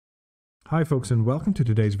Hi folks, and welcome to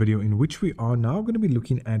today's video, in which we are now going to be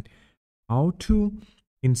looking at how to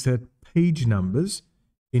insert page numbers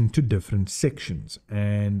into different sections.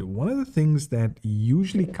 And one of the things that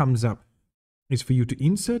usually comes up is for you to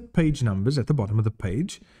insert page numbers at the bottom of the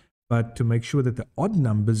page, but to make sure that the odd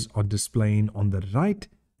numbers are displaying on the right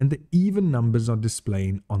and the even numbers are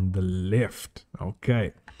displaying on the left.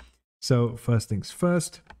 Okay, so first things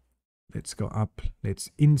first, let's go up, let's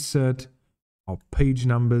insert our page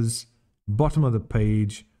numbers, bottom of the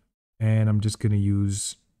page, and I'm just going to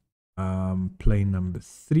use plain number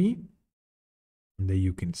 3, and there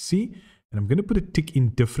you can see, and I'm going to put a tick in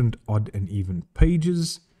different odd and even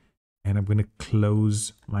pages, and I'm going to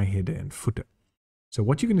close my header and footer. So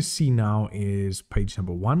what you're going to see now is page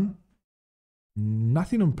number 1,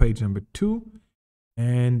 nothing on page number 2,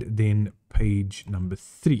 and then page number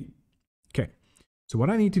 3. Okay, so what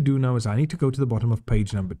I need to do now is I need to go to the bottom of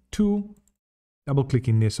page number 2, double click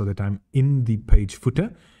in there so that I'm in the page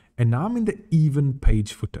footer, and now I'm in the even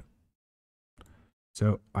page footer.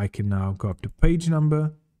 So I can now go up to page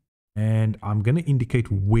number, and I'm going to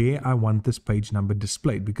indicate where I want this page number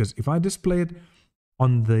displayed, because if I display it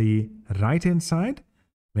on the right hand side,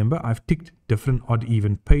 remember I've ticked different odd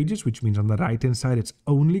even pages, which means on the right hand side it's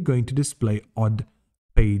only going to display odd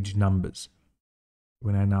page numbers.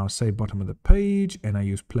 When I now say bottom of the page and I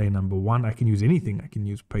use plain number 1, I can use anything. I can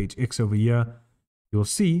use page X over here. You'll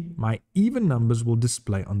see my even numbers will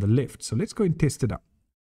display on the left. So let's go and test it out.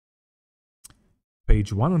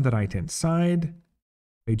 Page 1 on the right hand side,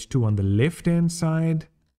 page 2 on the left hand side,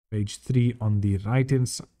 page 3 on the right hand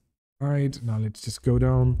side. Now let's just go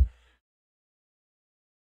down.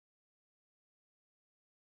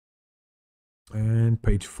 And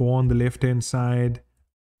page 4 on the left hand side.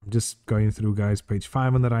 I'm just going through, guys. Page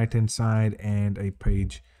 5 on the right hand side and a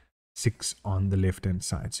page 6 on the left hand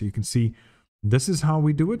side. So you can see this is how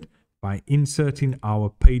we do it, by inserting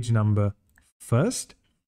our page number first,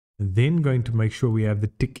 then going to make sure we have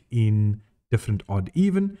the tick in different odd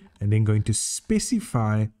even, and then going to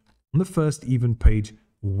specify on the first even page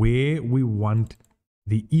where we want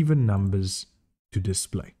the even numbers to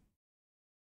display.